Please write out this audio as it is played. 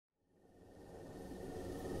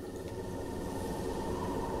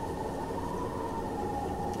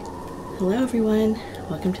Hello everyone,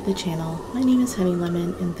 welcome to the channel. My name is Honey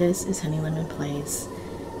Lemon and this is Honey Lemon Plays.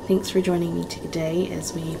 Thanks for joining me today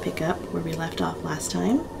as we pick up where we left off last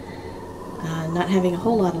time. Not having a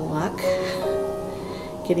whole lot of luck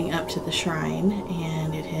getting up to the shrine,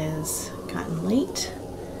 and it has gotten late.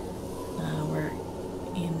 We're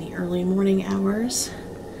in the early morning hours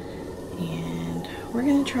and we're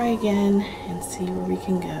going to try again and see where we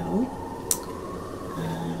can go.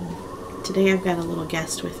 Today I've got a little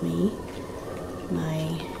guest with me.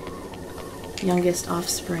 My youngest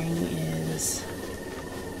offspring is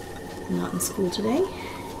not in school today,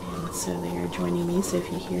 and so they are joining me. So if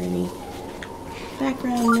you hear any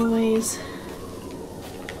background noise,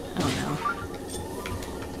 oh no.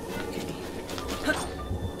 Okay.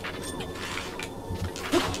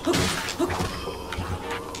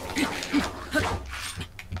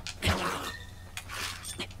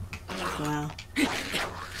 Wow.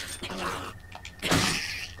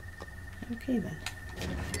 Okay then.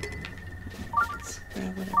 Let's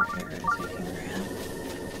grab whatever arrows we can grab.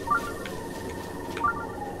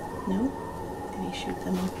 No? Did he shoot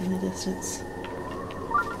them off in the distance?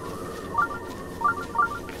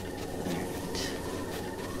 Alright.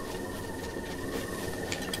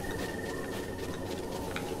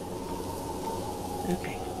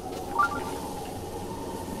 Okay.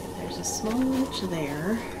 There's a small ledge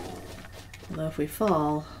there. Although if we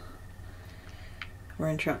fall, we're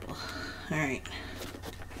in trouble. Alright.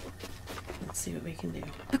 Let's see what we can do.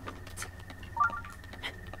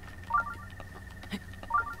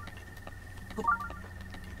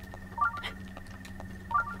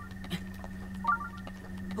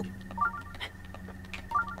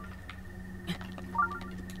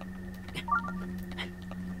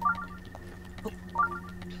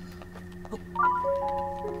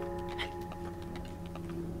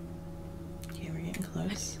 Okay, we're getting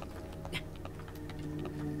close.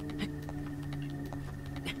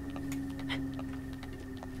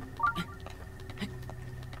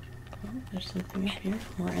 There's something up here.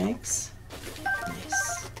 More eggs.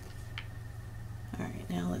 Nice. Alright,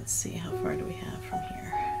 now let's see how far do we have from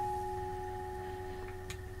here.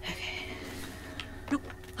 Okay. Oh,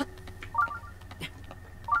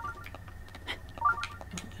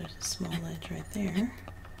 there's a small ledge right there.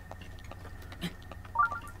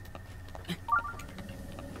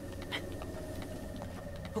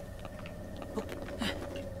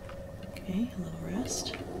 Okay, a little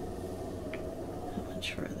rest. How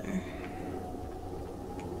much further?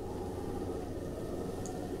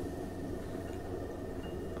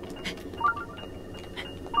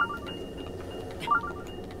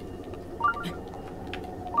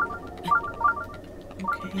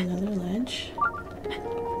 Okay, another ledge.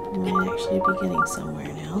 We might actually be getting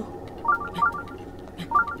somewhere now.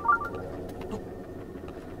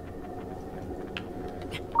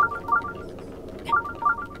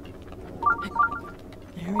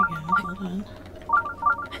 There we go, hold on.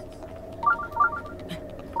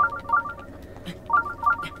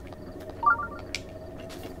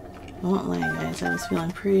 I won't lie, guys, I was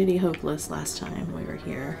feeling pretty hopeless last time we were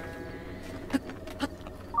here.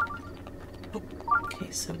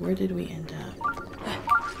 Okay, so where did we end up?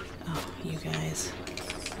 Oh, you guys.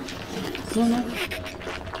 No, no.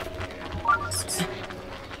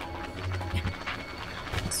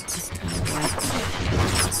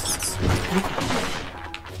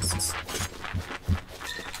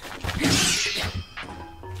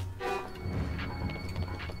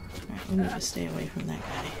 Alright, we need to stay away from that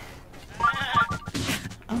guy.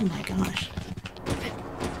 Oh my gosh.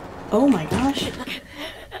 Oh my gosh.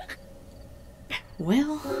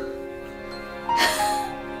 Well.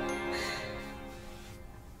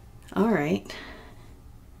 Alright.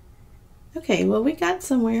 Okay, well we got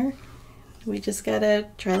somewhere. We just gotta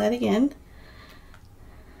try that again.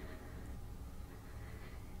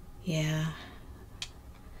 Yeah.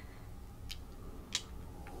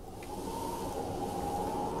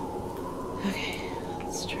 Okay,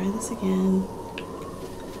 let's try this again.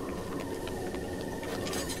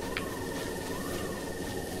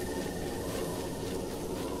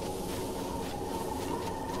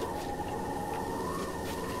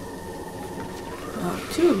 Oh,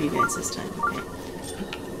 two of you guys this time, okay.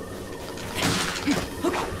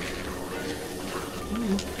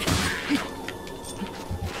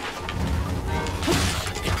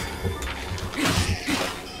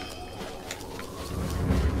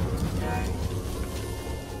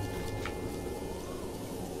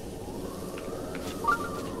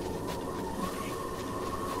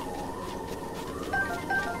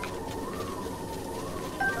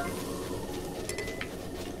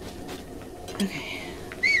 Okay.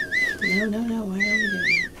 No, no, no, why are we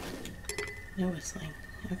doing that? No whistling.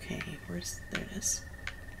 Okay, there it is.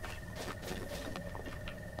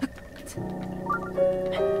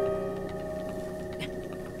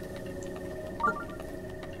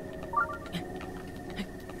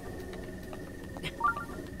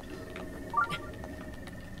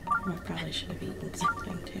 I probably should have eaten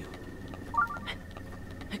something too.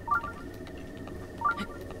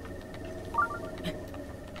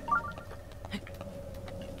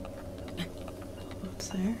 What's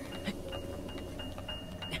there?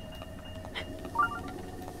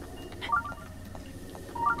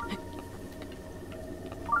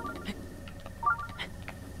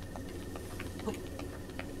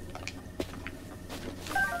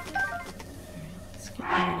 Let's get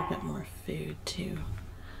a little bit more food too.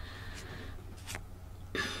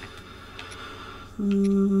 I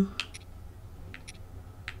don't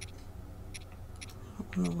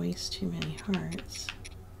want to waste too many hearts.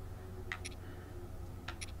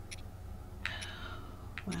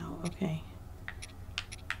 Wow, okay.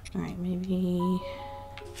 Alright, maybe...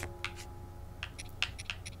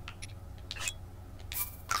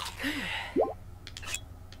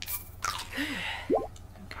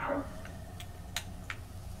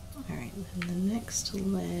 Alright, then the next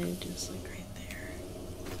ledge is like right there.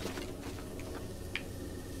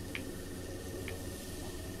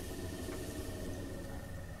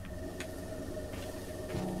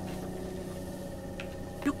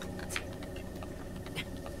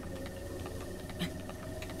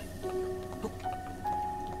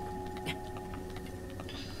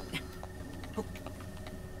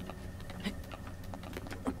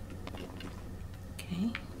 Okay.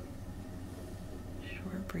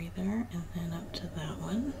 Short breather, and then up to that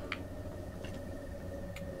one.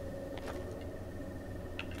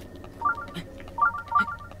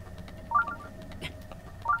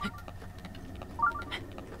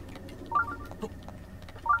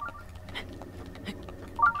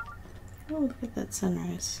 Oh, look at that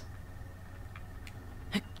sunrise.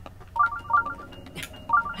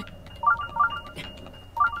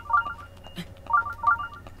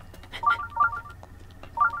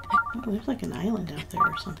 Oh, there's like an island out there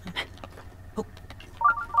or something.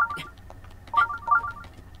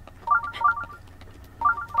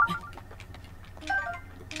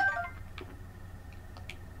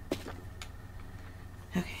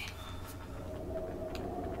 Okay.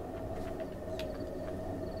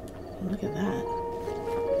 Look at that.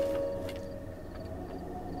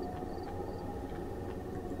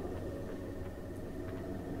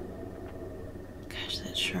 Gosh,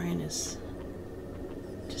 that shrine is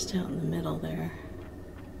just out in the middle there.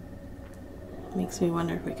 Makes me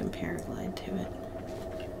wonder if we can paraglide to it.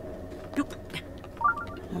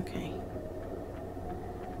 Okay.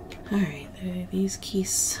 Alright, these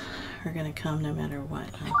keys are gonna come no matter what,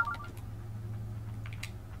 huh?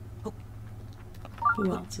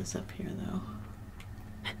 Who else is up here, though?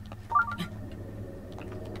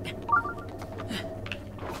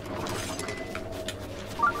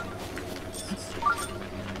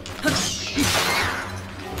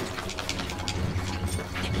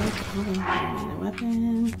 Oh, we need a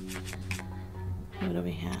weapon. What do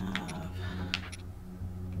we have?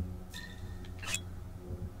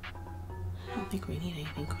 I don't think we need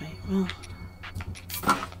anything quite well.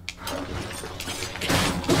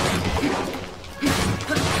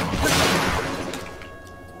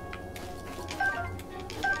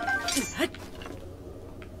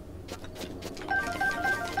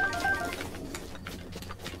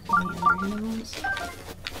 Any other animals?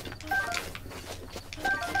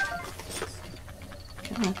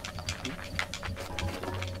 Come on.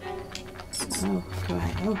 Oh, go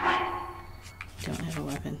ahead. Oh, don't have a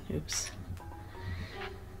weapon. Oops.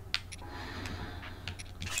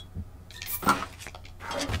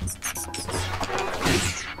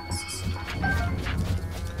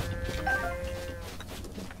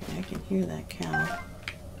 Okay, I can hear that cow.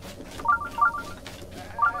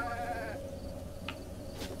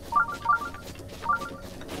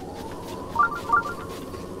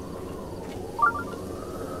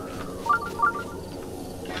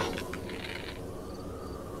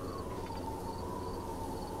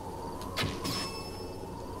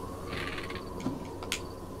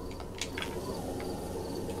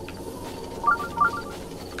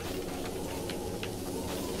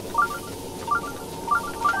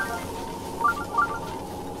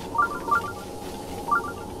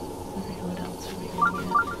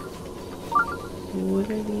 What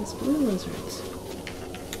are these blue lizards?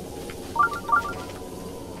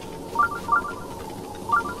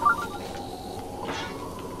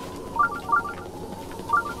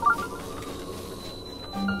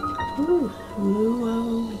 Ooh,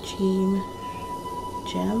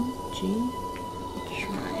 Gem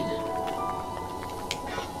Shrine.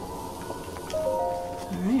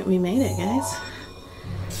 Alright, we made it, guys.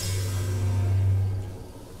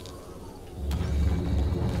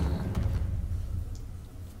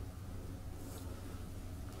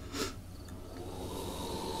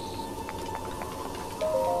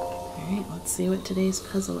 Alright, let's see what today's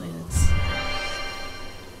puzzle is.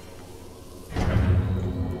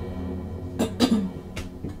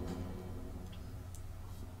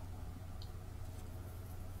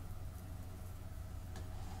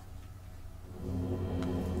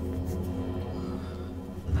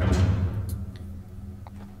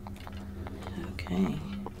 Okay.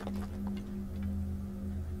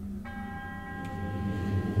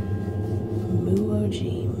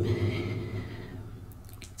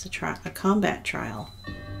 It's a combat trial.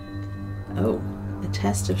 Oh, a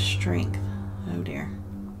test of strength. Oh dear.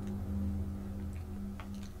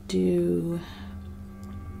 Do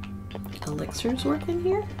elixirs work in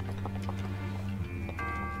here?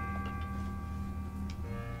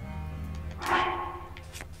 I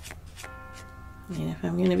mean, if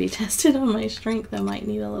I'm going to be tested on my strength, I might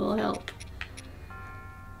need a little help.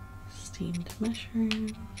 Steamed mushroom.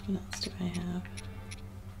 What else do I have?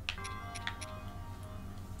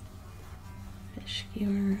 Fish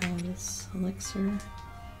skewer. Oh, this elixir.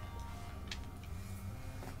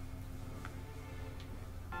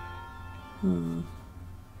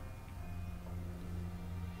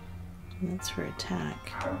 That's for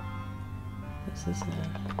attack. This is a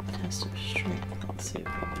test of strength. Let's see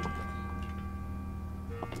what we got.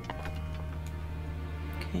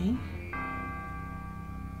 Okay.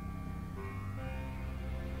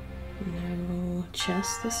 No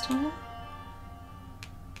chest this time.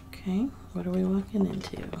 Okay, what are we walking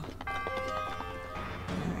into?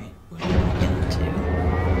 Alright, what are we walking into?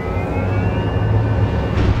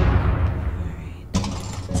 Alright.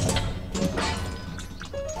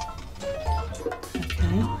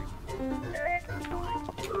 Okay.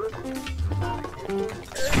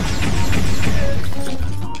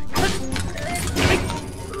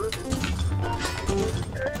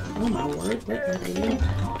 Oh my word, what are they doing?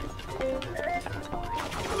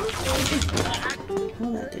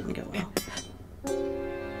 Well, that didn't go well.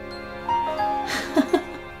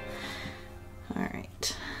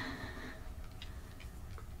 Alright.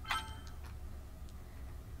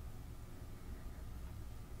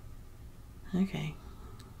 Okay.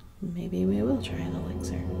 Maybe we will try an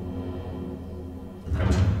elixir.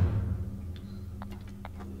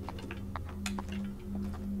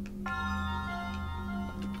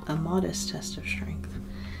 A modest test of strength.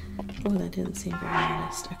 Oh, that didn't seem very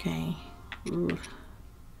modest. Okay. Ooh.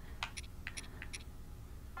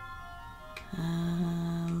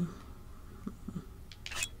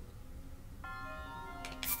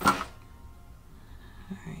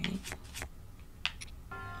 Alright.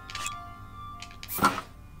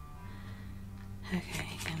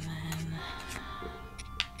 Okay, and then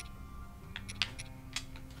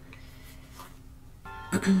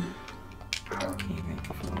okay, right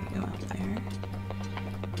before we go up there.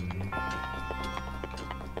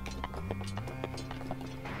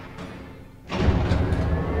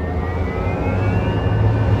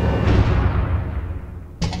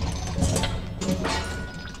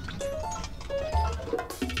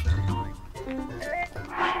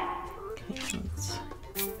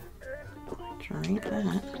 Drink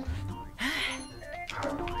that.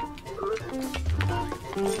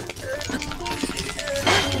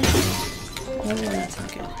 Oh, that's not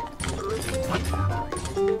good.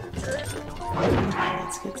 Okay,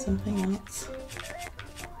 let's get something else.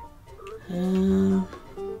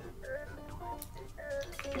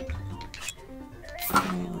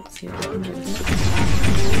 Alright, let's see what we can do with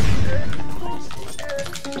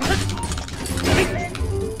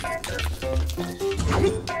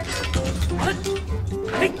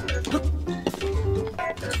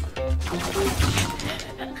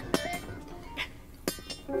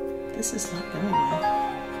This is not going well.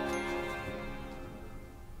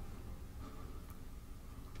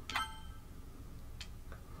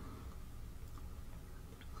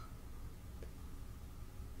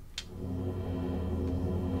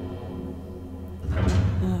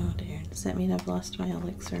 Oh dear, does that mean I've lost my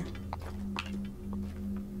elixir?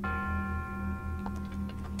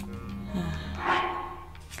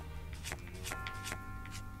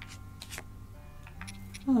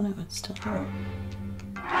 Oh, that one's still there.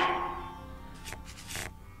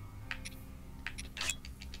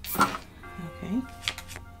 Okay.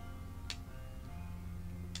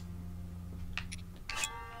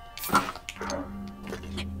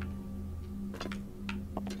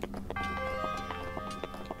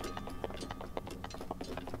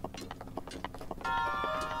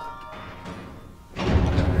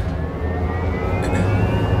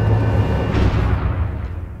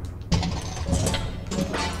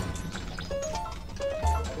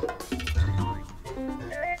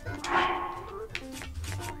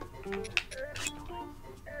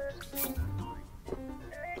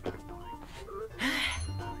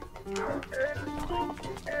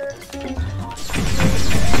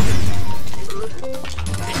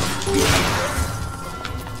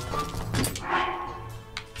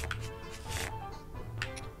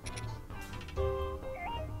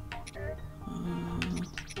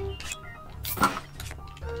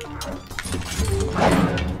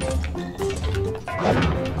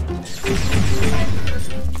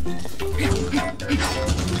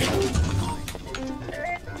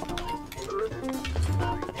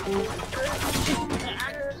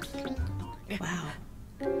 Wow.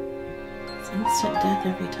 It's instant death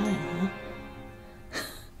every time, huh?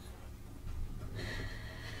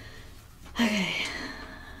 Okay.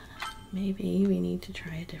 Maybe we need to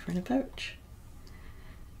try a different approach.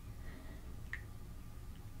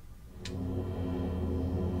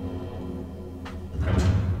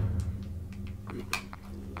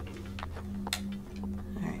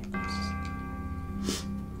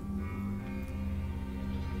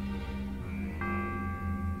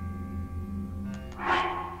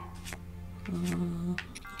 Okay,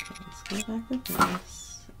 let's go back with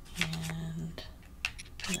this and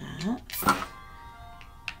that.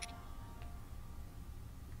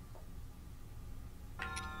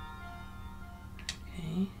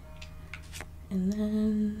 Okay, and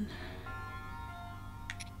then,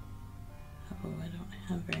 oh, I don't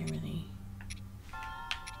have very many.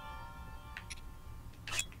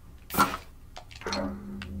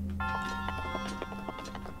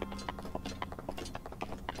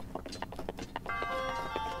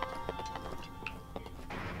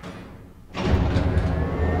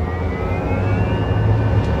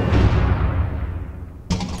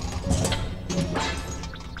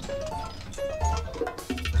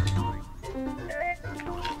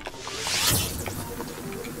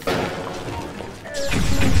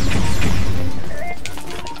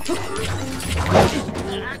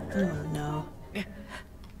 Oh no.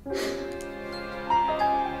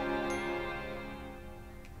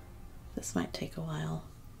 This might take a while.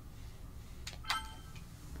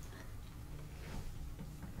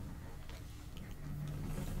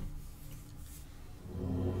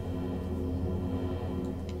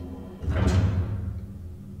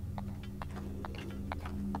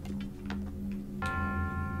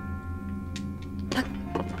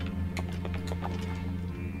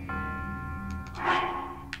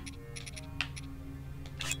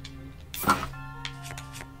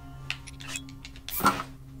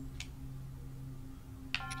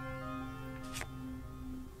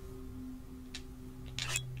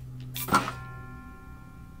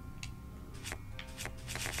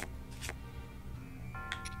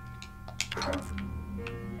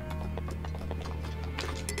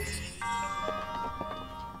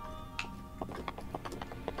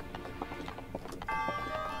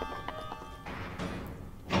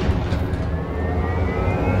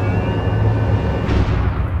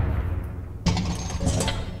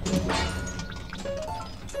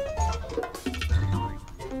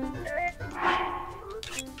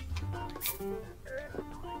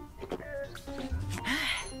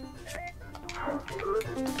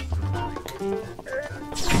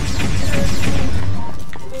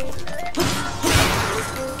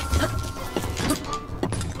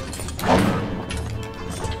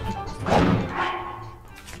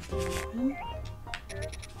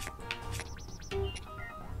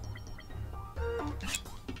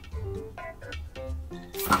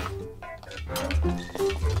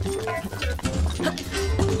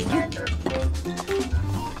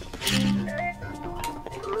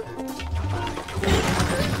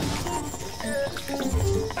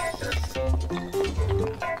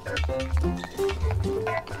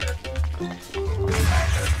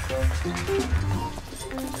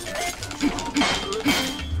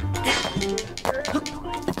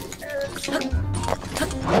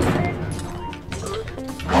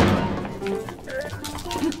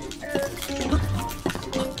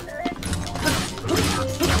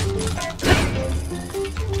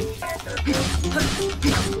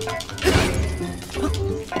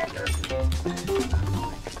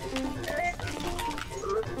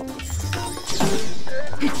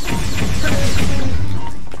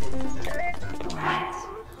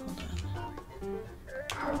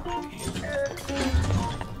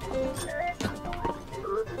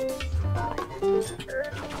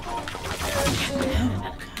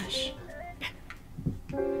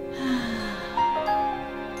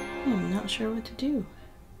 Sure what to do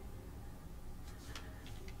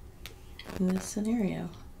in this scenario.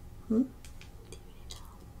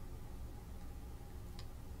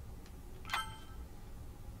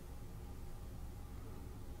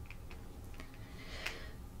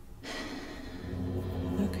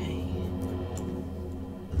 Okay.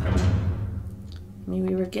 I mean,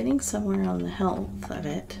 we were getting somewhere on the health of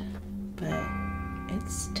it, but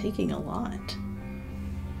it's taking a lot.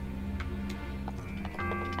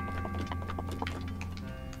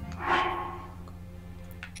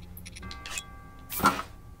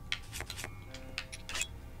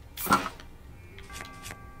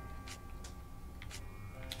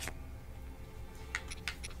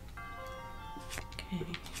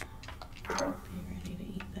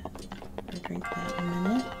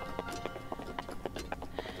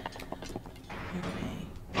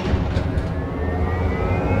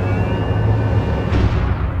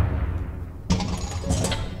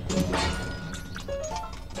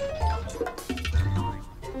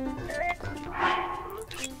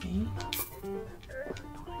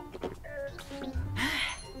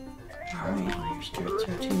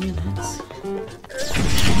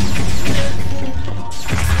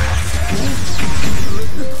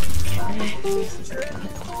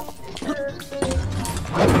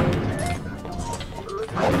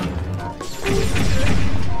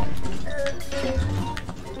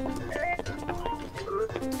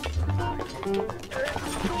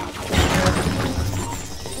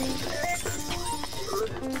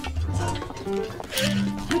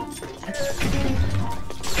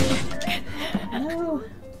 No.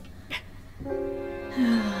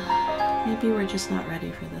 Maybe we're just not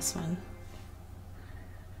ready for this one.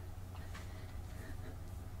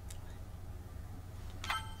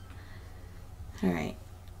 Alright.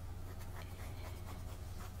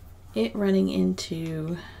 It running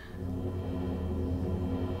into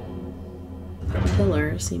the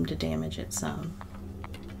pillar seemed to damage it some.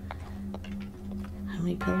 How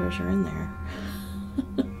many pillars are in there?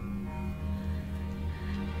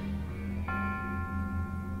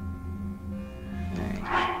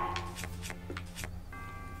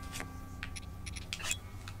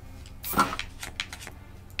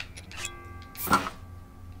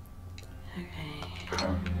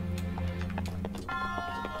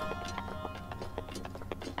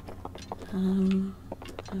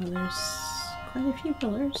 Oh, there's quite a few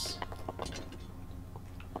pillars.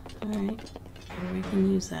 Alright, we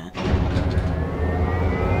can use that.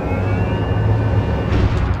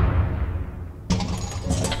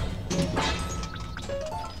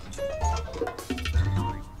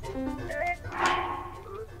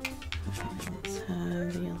 Let's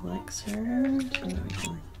have the elixir so that we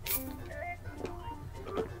can...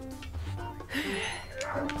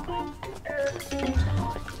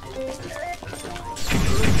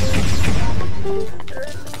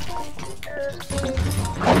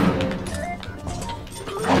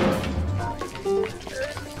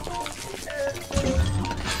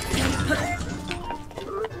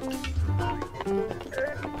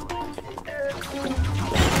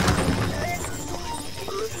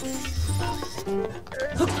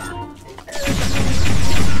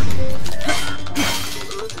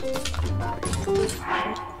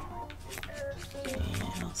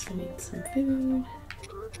 Need some food.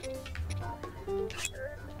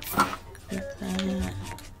 Equip that.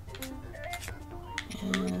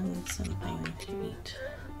 And something to eat.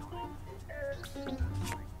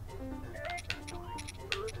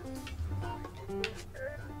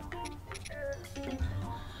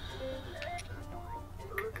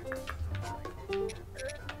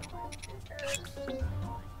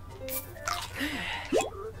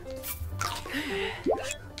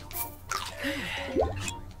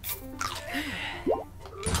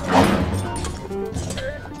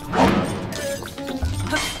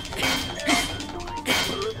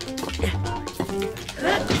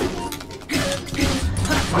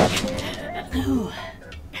 No.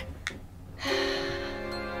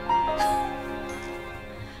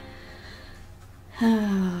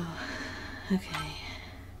 Oh, okay.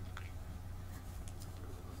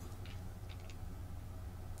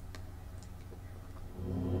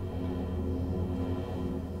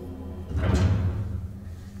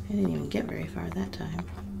 I didn't even get very far that time.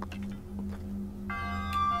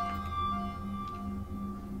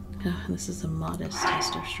 Oh, this is a modest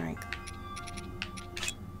test of strength.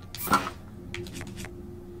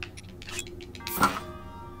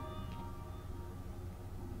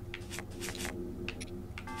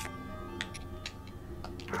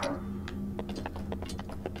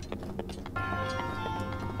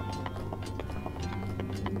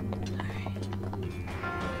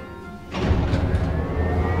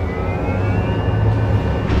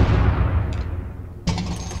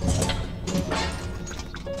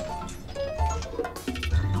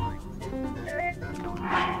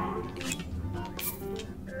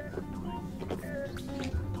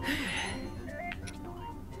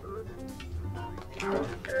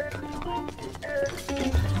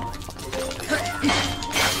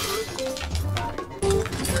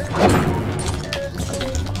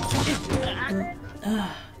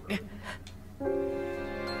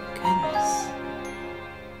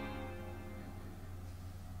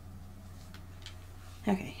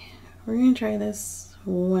 Okay, we're going to try this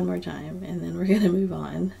one more time and then we're going to move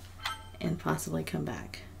on and possibly come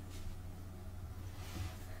back.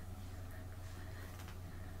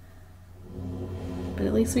 But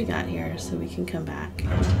at least we got here so we can come back in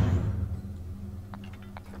time.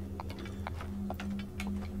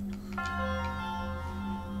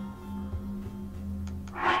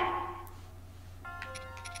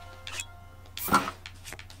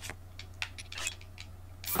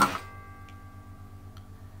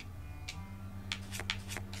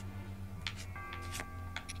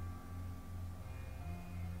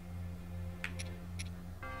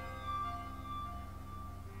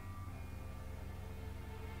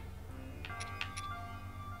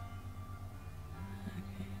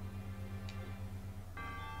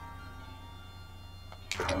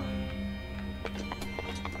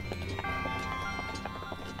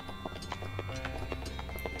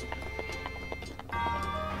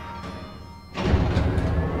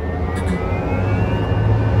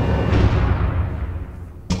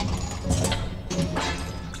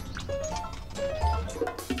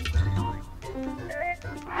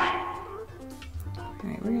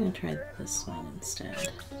 Alright, we're going to try this one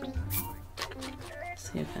instead.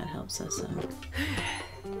 See if that helps us out.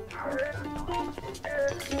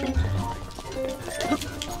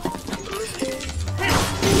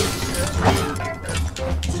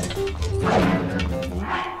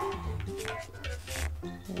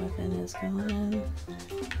 The weapon is gone.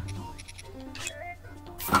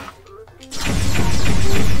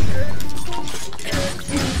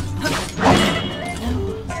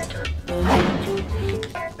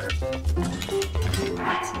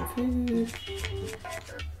 Some food.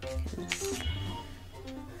 Because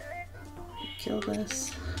he killed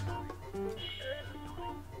us.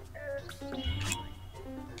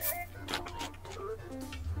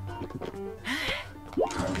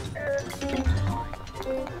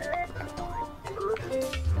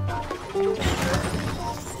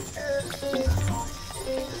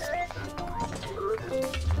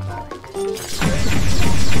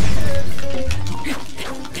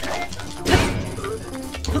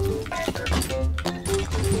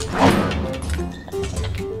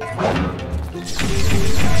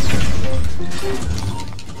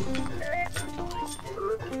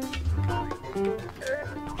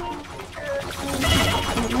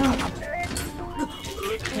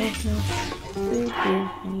 Food, I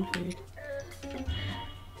need food.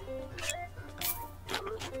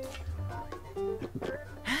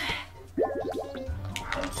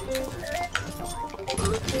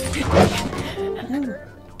 Oh,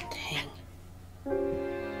 dang.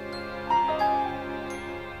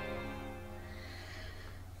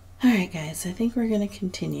 Alright guys, I think we're going to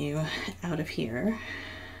continue out of here.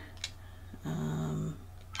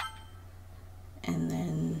 And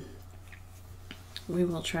then we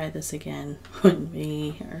will try this again when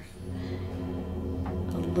we are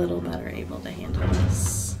a little better able to handle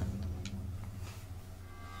this.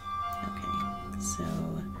 Okay, so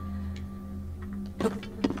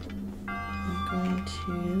I'm going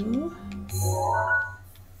to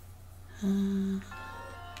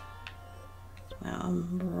wow,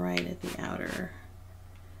 I'm right at the outer.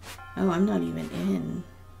 Oh, I'm not even in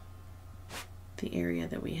the area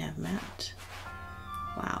that we have mapped.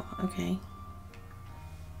 Wow, okay.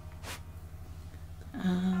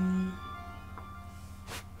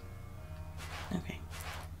 Okay.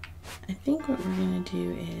 I think what we're gonna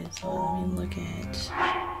do is, let me look at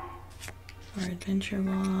our adventure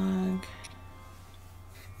log.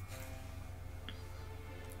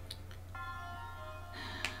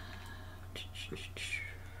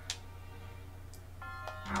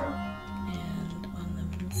 And on the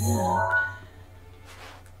map,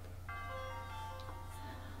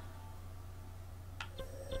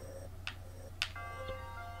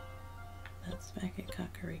 that's back at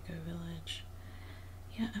Kakariko Village.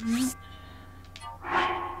 Yeah, I'm not.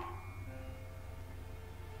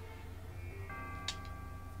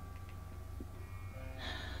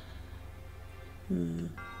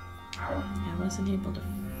 I wasn't able to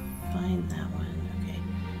find that one. Okay.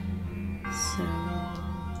 So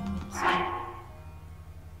let's go.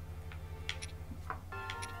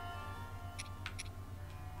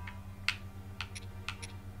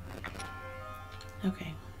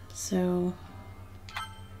 Okay, so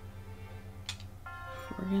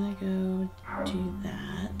we're gonna go do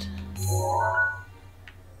that.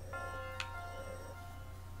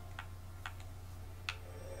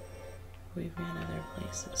 We've got other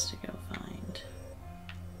places to go find.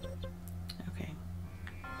 Okay.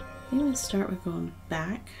 I'm going to start with going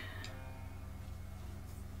back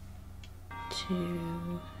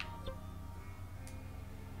to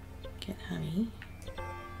get honey.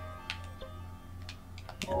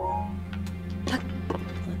 Yeah.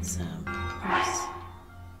 Let's oops.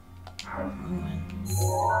 Wrong one.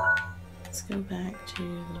 Let's go back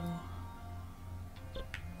to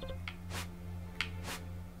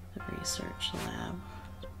the research lab.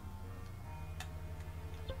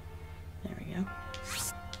 There we go.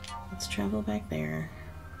 Let's travel back there.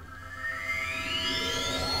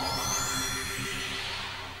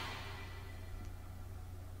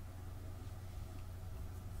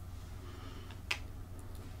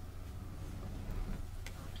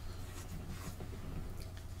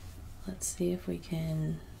 Let's see if we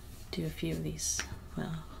can do a few of these,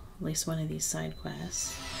 well, at least one of these side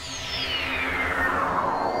quests.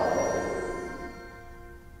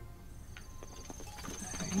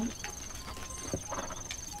 Alright.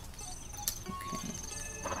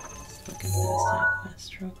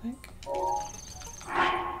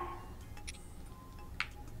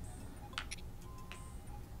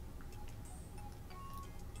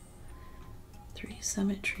 3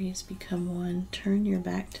 summit trees become one. Turn your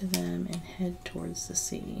back to them and head towards the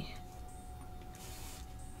sea.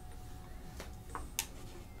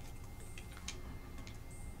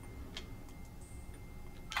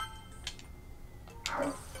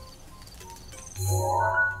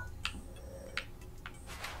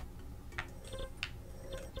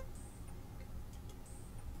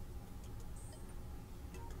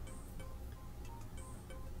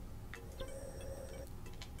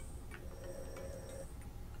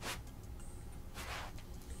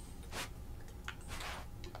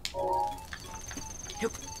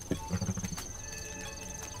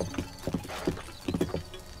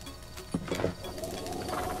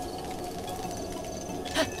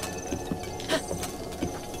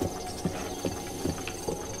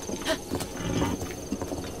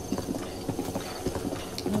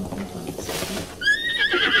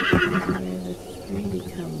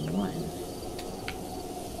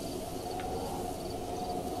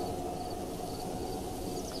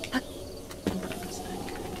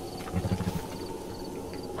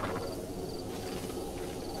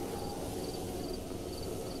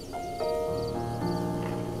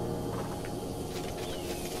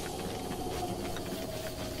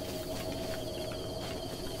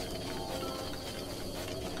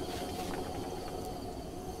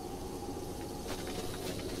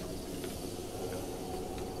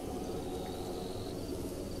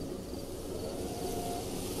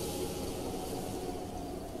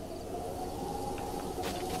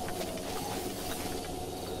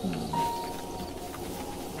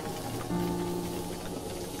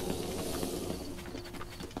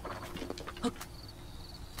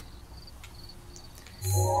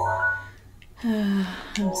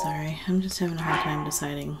 I'm sorry, I'm just having a hard time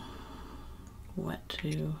deciding what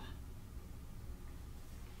to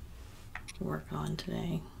work on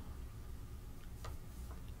today.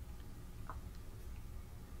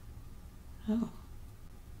 Oh.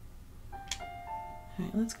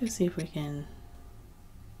 Alright, let's go see if we can...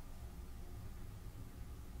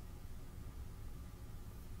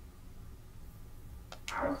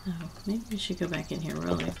 Oh, maybe we should go back in here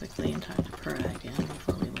really quickly and talk to Pura again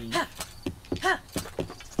before we leave.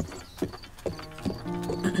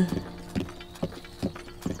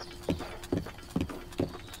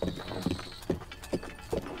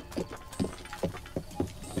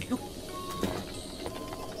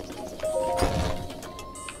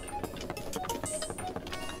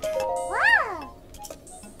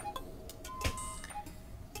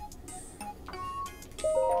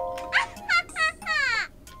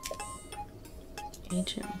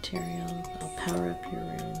 Ancient material, I'll power up your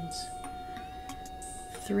runes.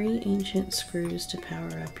 3 ancient screws to power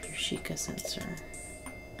up your Sheikah sensor.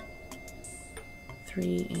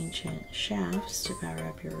 3 ancient shafts to power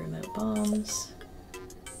up your remote bombs.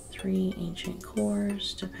 3 ancient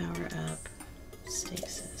cores to power up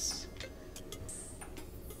stasis.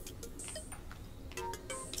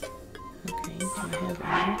 Okay, do I have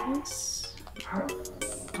any of this? Hold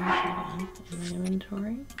on, in my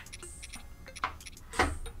inventory.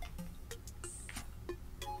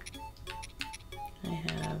 I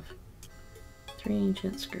have 3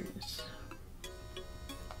 ancient screws.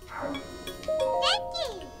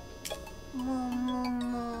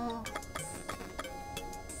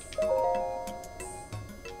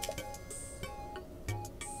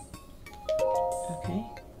 Okay.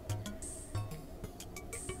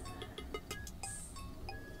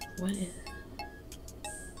 What is...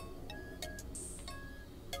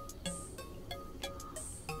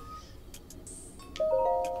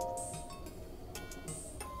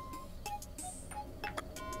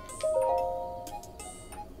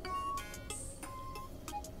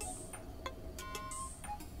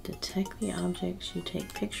 Detect the objects you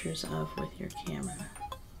take pictures of with your camera.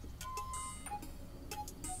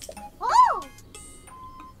 Oh!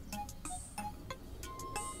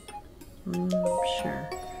 Sure.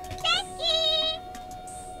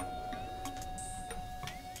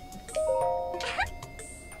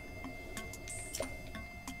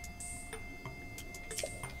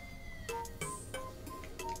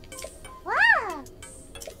 Wow!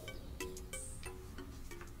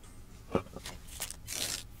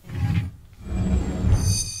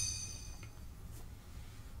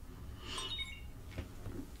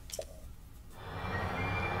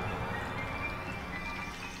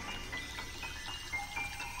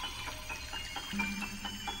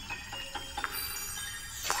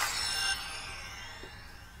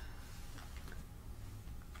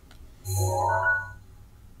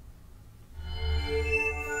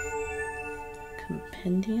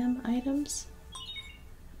 Compendium items?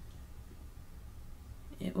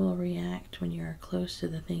 It will react when you are close to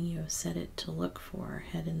the thing you have set it to look for.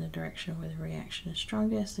 Head in the direction where the reaction is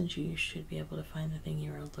strongest, and you should be able to find the thing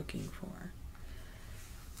you are looking for.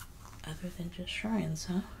 Other than just shrines,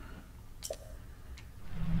 huh?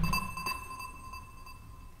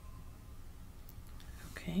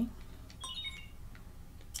 Okay.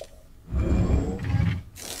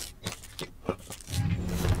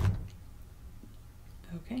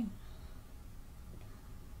 Okay.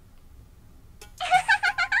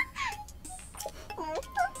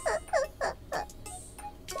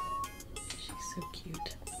 She's so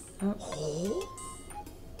cute. Oh.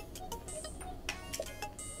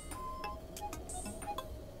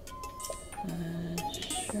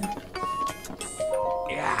 Sure.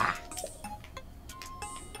 Yeah.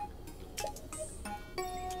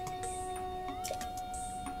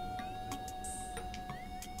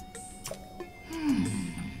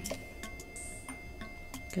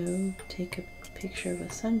 Go take a picture of a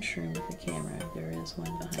sun shroom with the camera. There is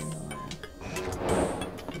one behind the lab.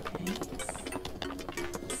 Okay.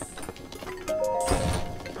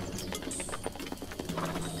 I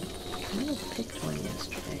kind of picked one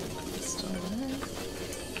yesterday. It's still alive.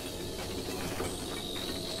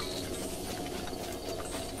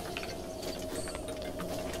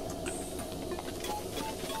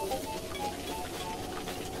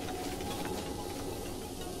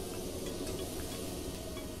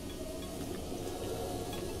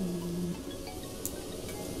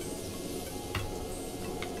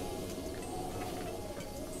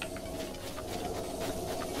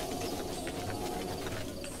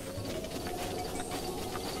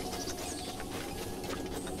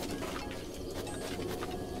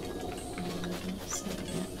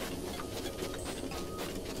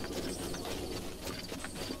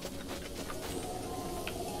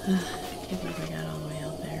 I can't believe I got all the way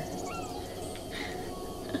out there.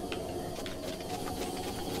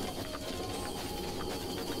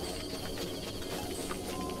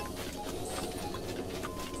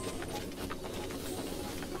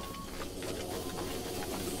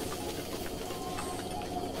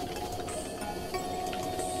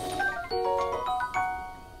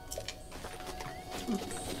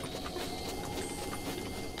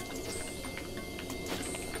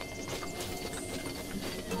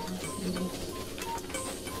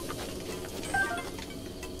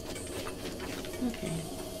 Okay.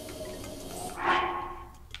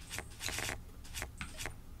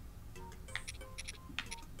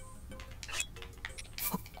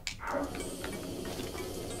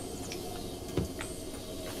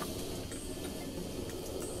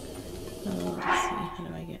 Oh, let's see. How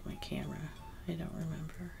do I get my camera? I don't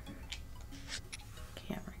remember.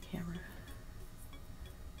 Camera.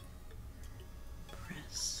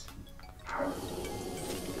 Press.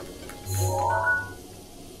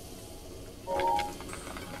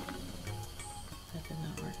 That did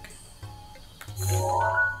not work.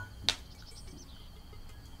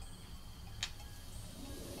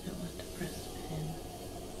 Don't want to press pin.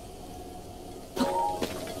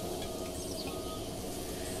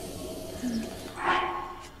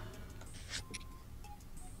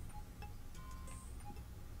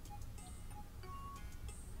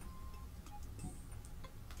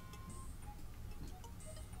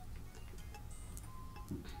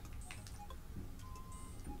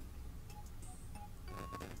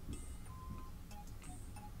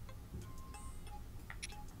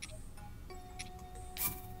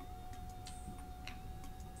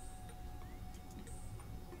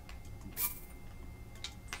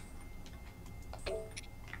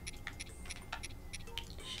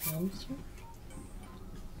 Shelves?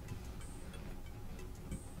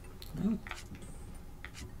 Oh.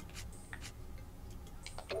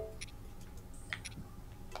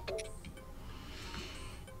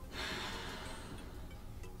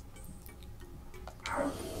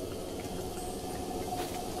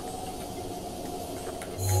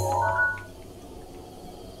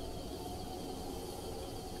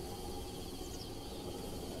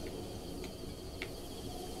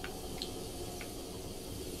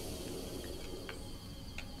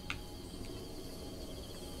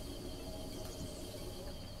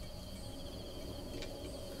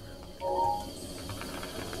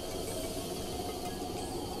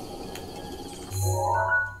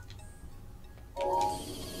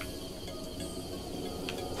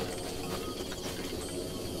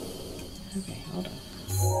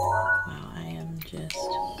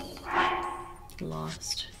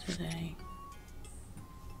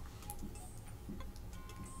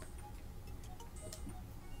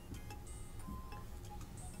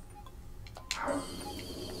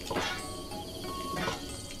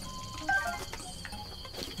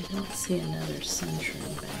 see another sunshine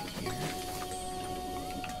back here.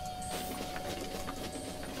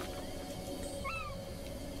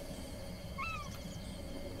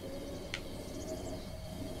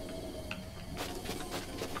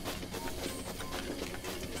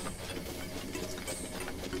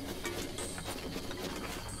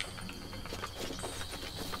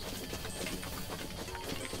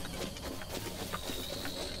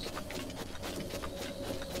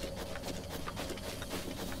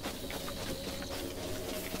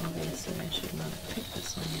 Obviously, I should not have picked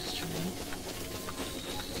this one yesterday.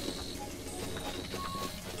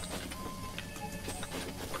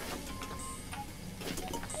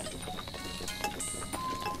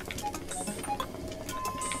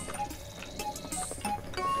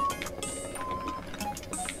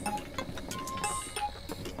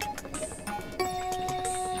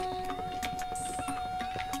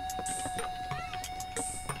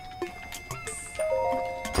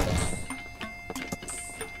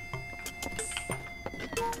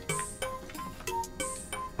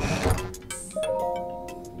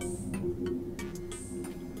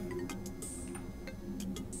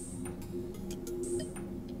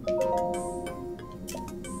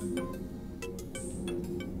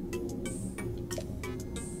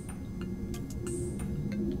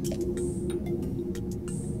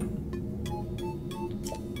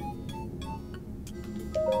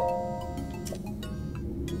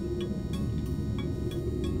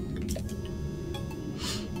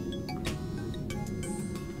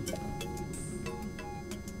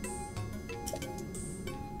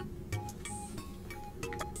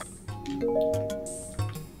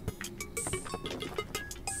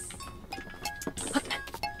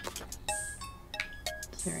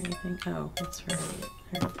 Is there anything? Oh, that's right.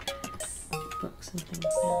 There are books and things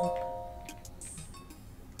down.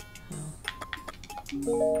 Oh.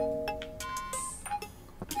 Oh.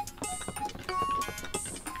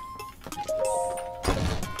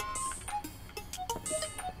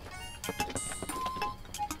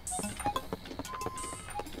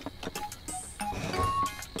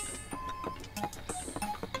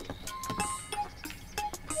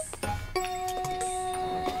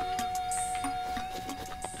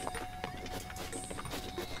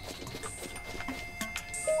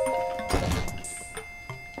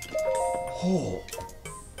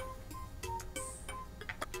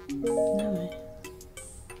 No,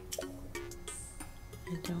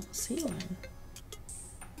 I don't see one.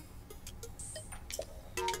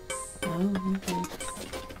 Oh, okay.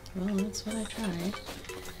 Well, that's what I tried.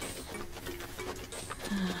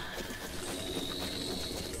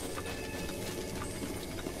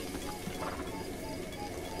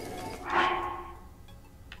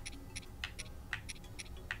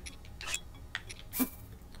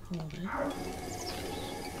 Hold it.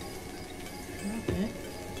 Okay.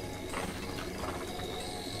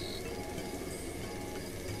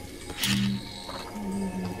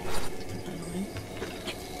 By the way.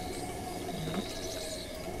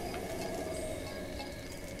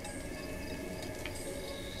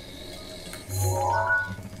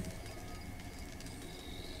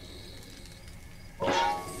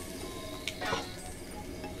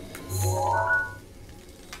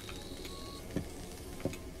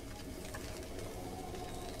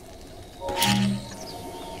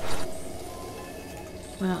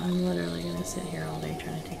 Well, I'm literally going to sit here all day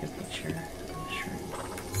trying to take a picture of a shrimp.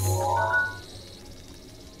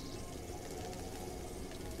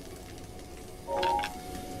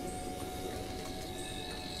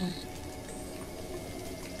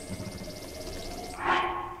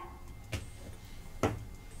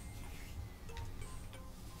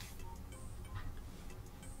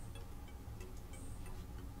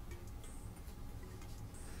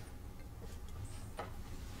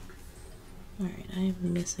 Alright, I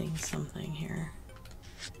am missing something here.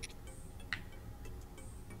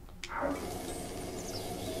 Alright,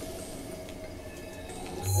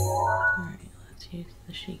 let's use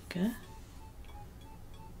the Sheikah.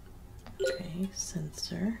 Okay,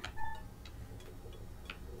 sensor.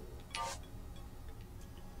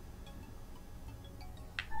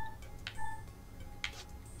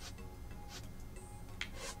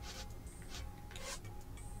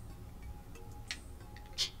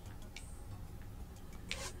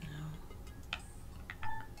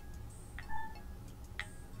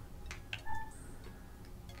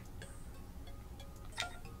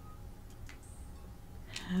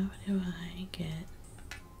 How do I get...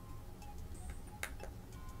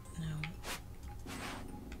 No.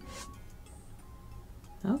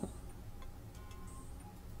 Oh.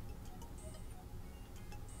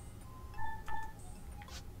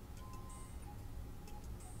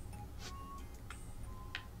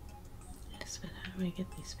 to get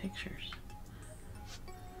these pictures?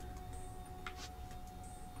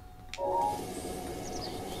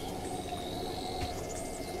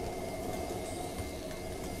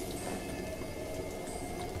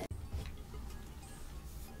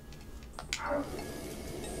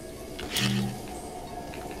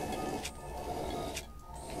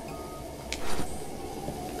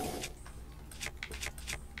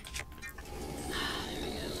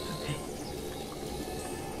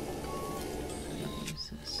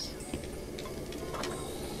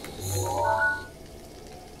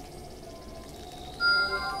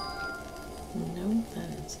 No, that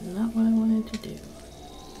is not what I wanted to do.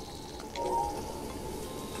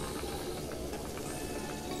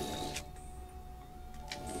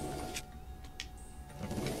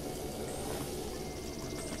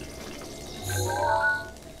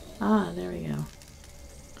 Ah, there we go.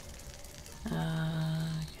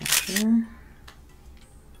 Capture.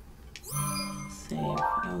 Save.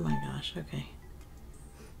 Oh my gosh, okay.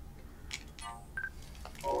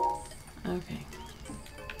 Okay.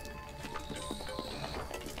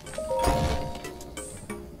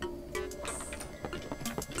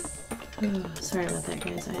 Oh, sorry about that,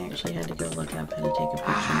 guys. I actually had to go look up how to take a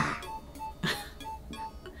picture.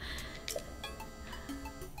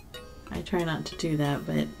 I try not to do that,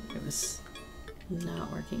 but it was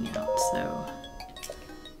not working out, so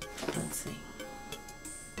let's see.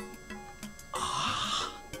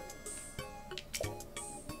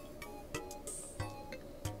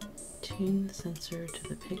 Tune the sensor to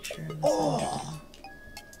the picture of the sensor.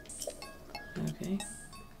 Okay.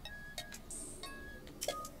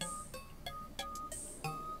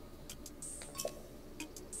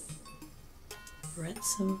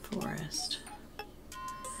 Retsum Forest.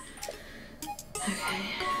 Okay.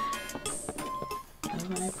 Oh,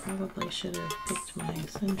 I probably should have picked my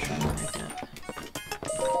sunshine back up.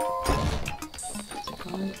 Is it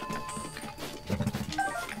gone?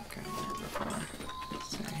 I've grabbed that before.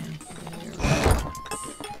 Sorry, honey.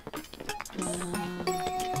 You're right.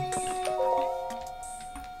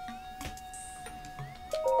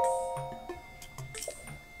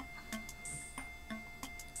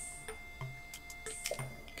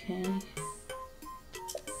 Okay.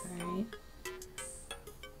 Alright.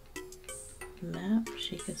 Map,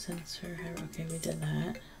 Sheikah sensor. Okay, we did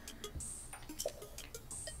that.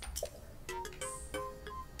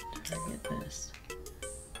 Target this.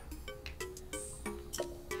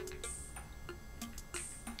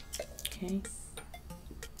 Okay.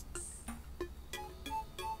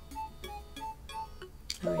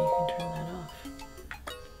 Oh, you can turn that off.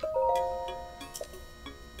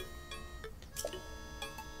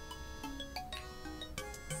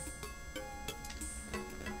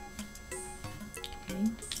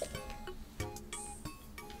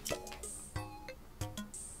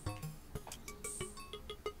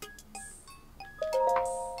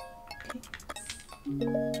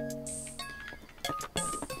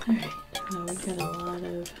 Alright, now we've got a lot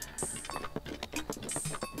of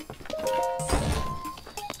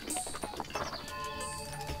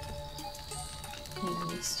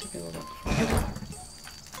things to go look for.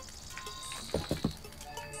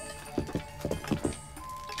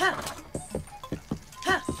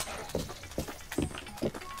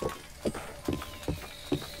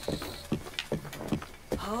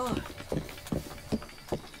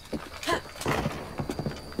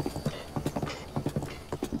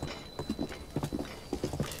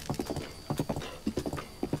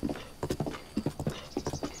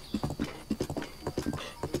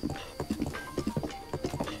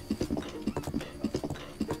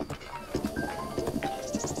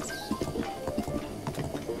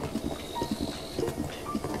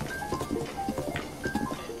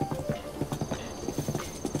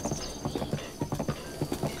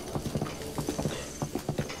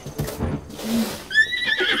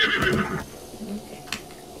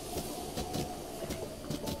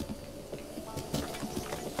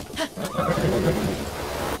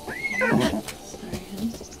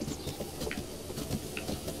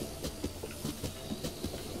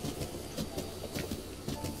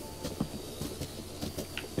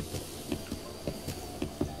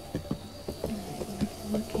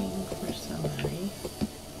 Looking for somebody.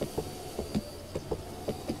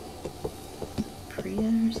 Priya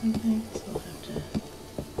or something, so we'll have to.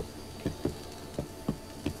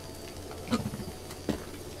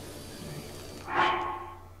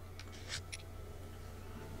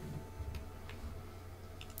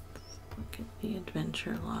 Let's look at the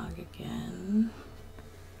adventure log again.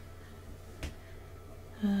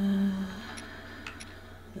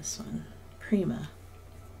 This one, Prima.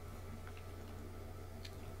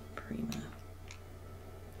 Okay.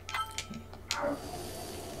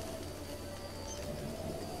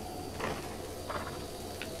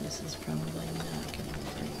 this is probably not going to be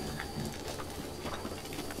very good.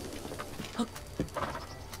 Okay.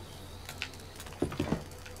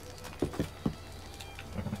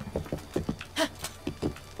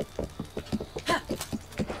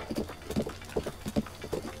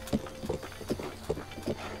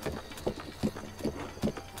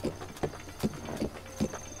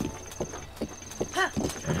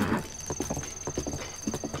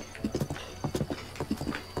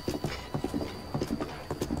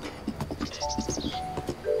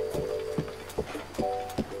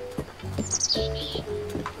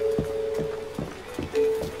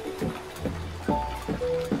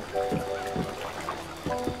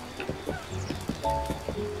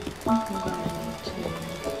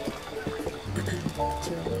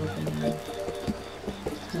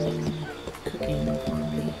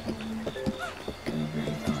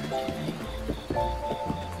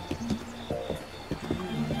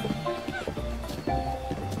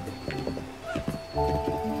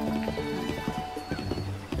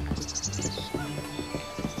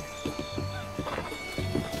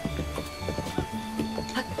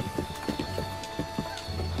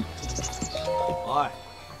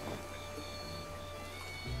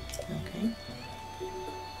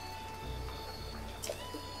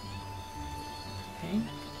 Okay.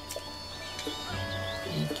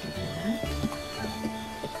 Thank you for that.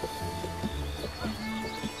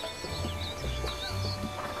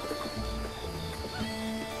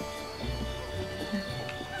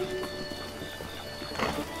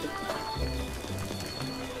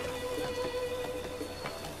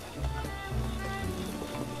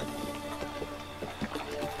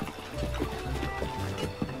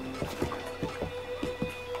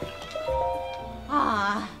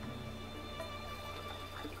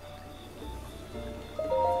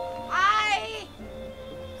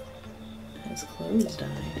 His clothes died.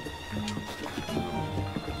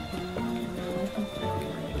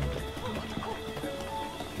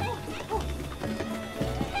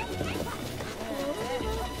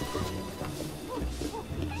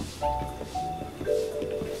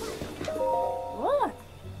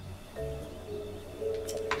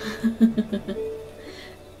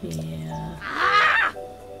 Yeah.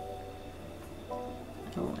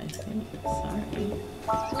 Oh, I see. Sorry.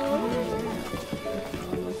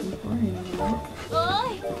 I'm looking for anymore.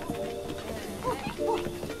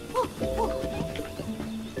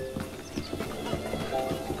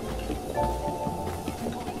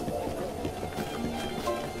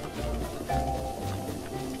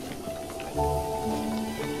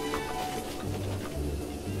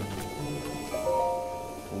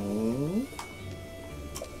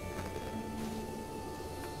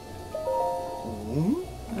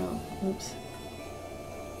 Oh, oops.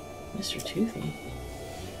 Mr. Toothy.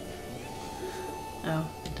 Oh,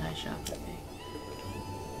 the dye shop, okay.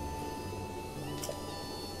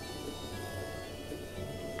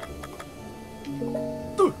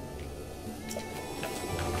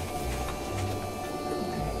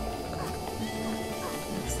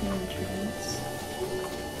 That's the entrance.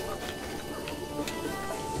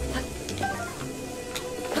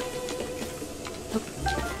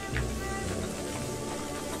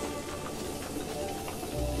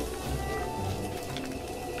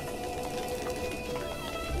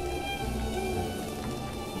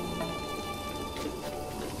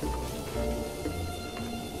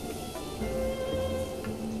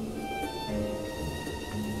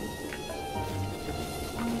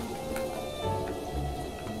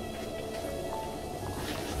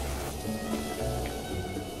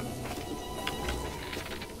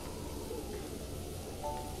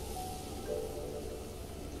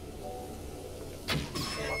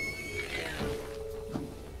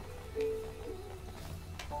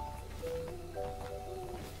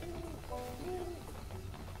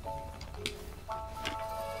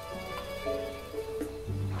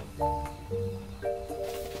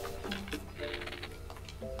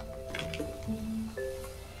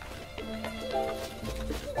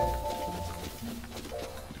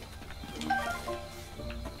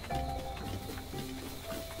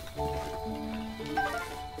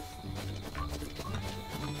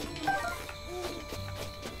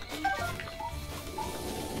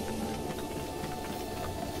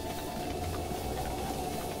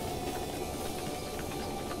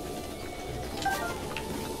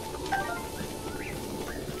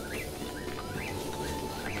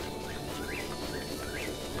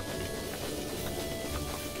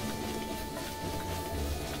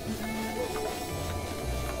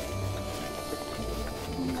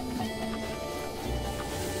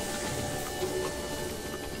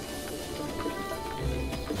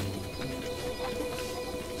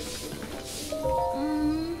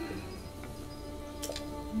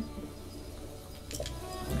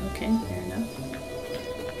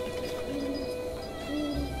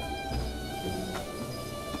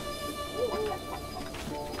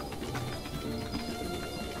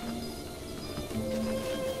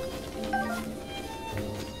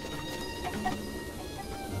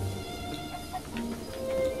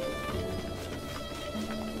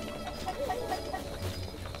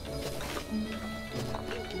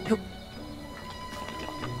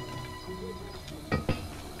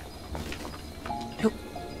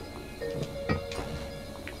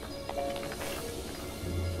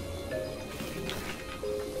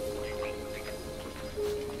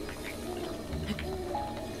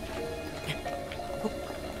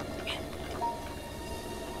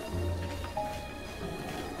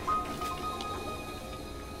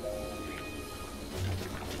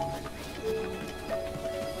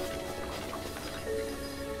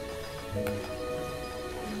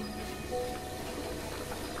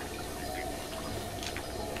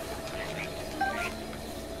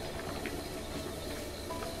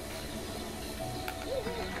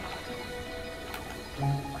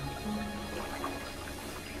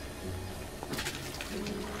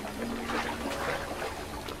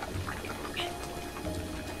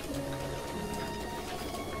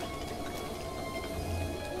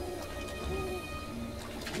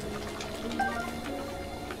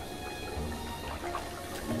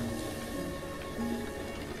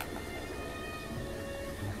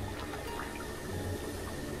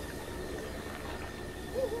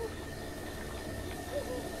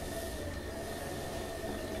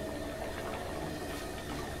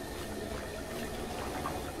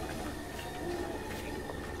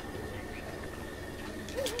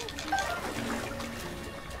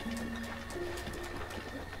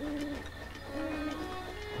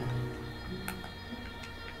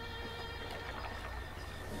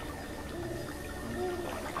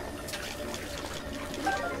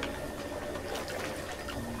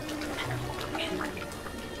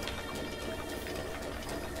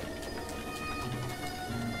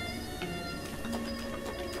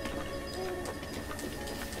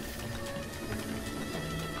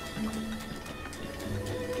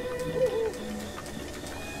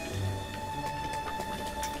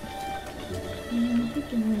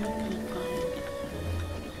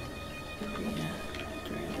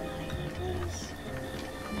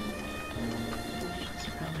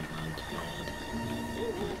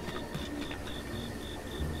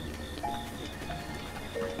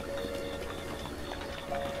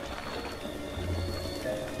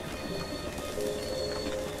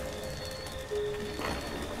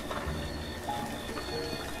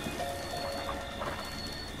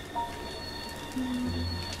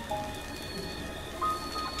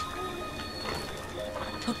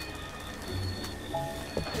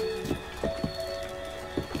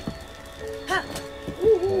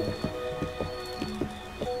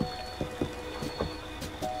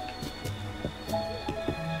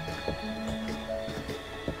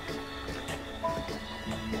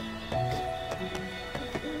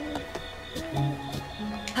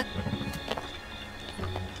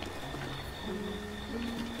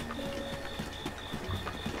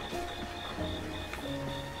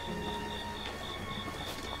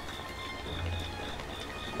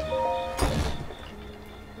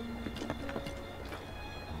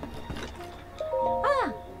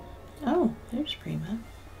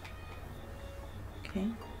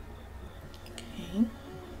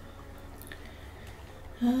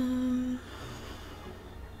 Talk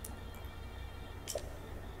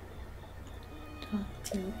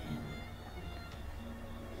to N.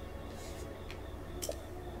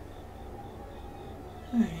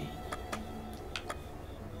 Alright.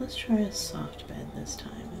 Let's try a soft bed this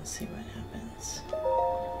time and see what happens.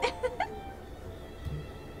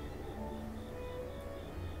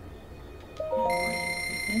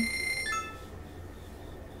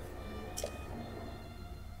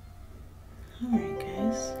 Alright,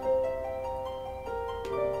 guys.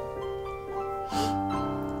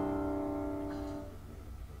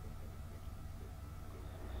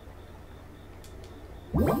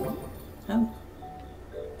 Oh.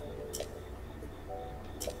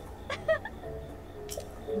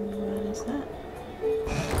 What is that?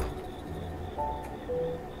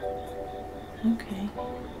 Okay.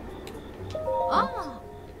 Oh.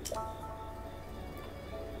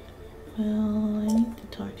 Well, I need to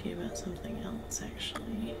talk to you about something else,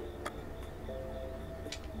 actually.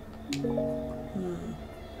 How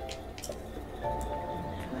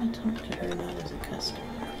do I talk to her not as a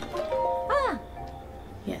customer? Ah.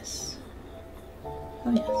 Yes.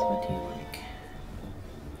 Oh yes, what do you like?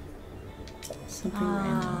 Something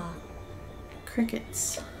random.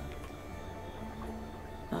 Crickets.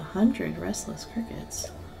 100 restless crickets.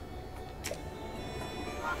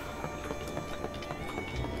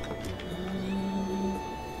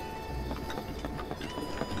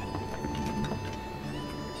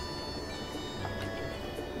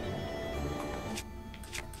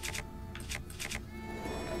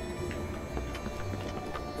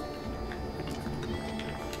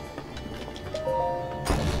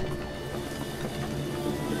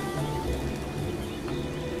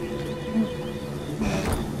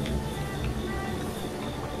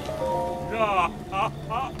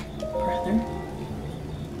 Brother.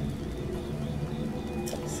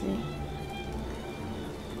 Let's see.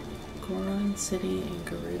 Goron City and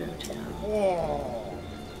Gerudo Town.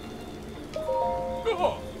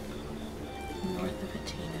 North of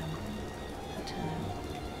Ateno.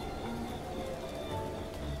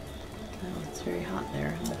 Oh, it's very hot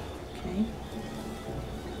there, huh? Okay.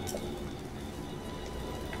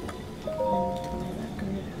 Tell me about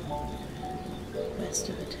Gerudo. West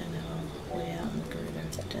of Ateno, way out in the Gerudo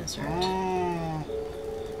Desert.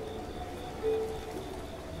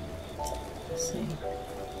 Let's see.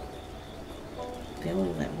 They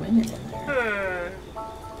only let women in there.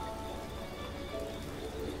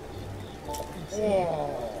 Let's see.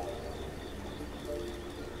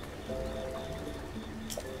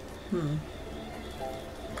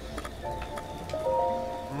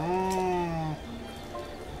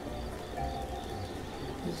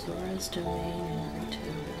 Zora's Domain and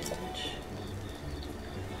Retail Village.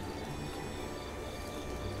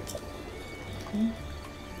 Okay.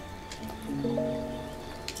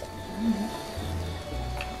 Alright.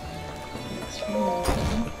 Thanks for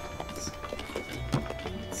knowing.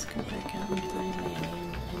 Let's go back out and find Manny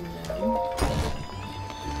and know.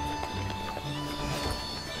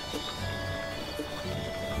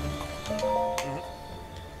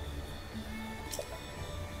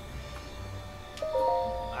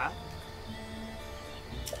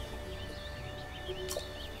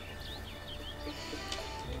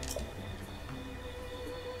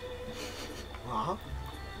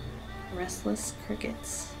 Restless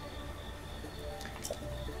crickets.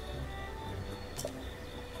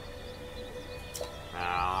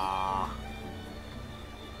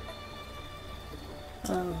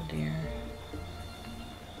 Oh dear.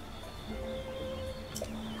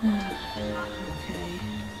 Okay.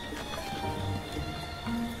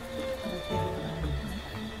 Okay,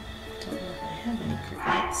 don't know if I have any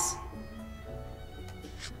crickets.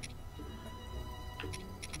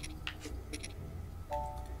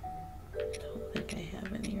 Don't think I have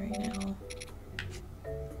any right now.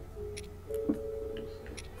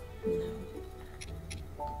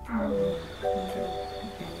 No.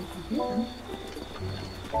 Okay, we can hear them.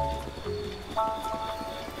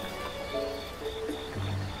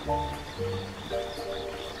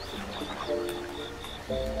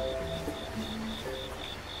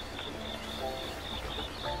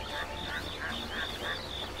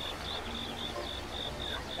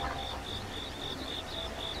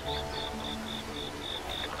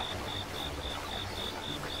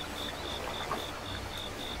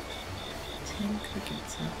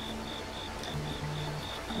 Crickets, huh?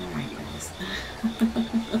 Alright, guys.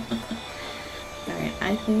 Alright,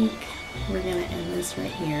 I think we're gonna end this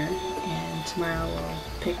right here, and tomorrow we'll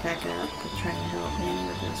pick back up with trying to help Manny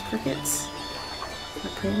with those crickets for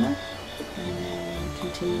Prima, and then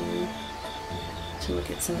continue to look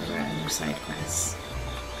at some of our other side quests.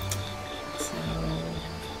 So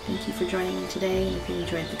thank you for joining me today, and if you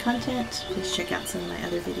enjoyed the content, please check out some of my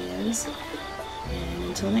other videos. And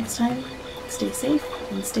until next time, stay safe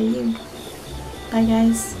and stay you. Bye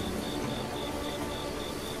guys!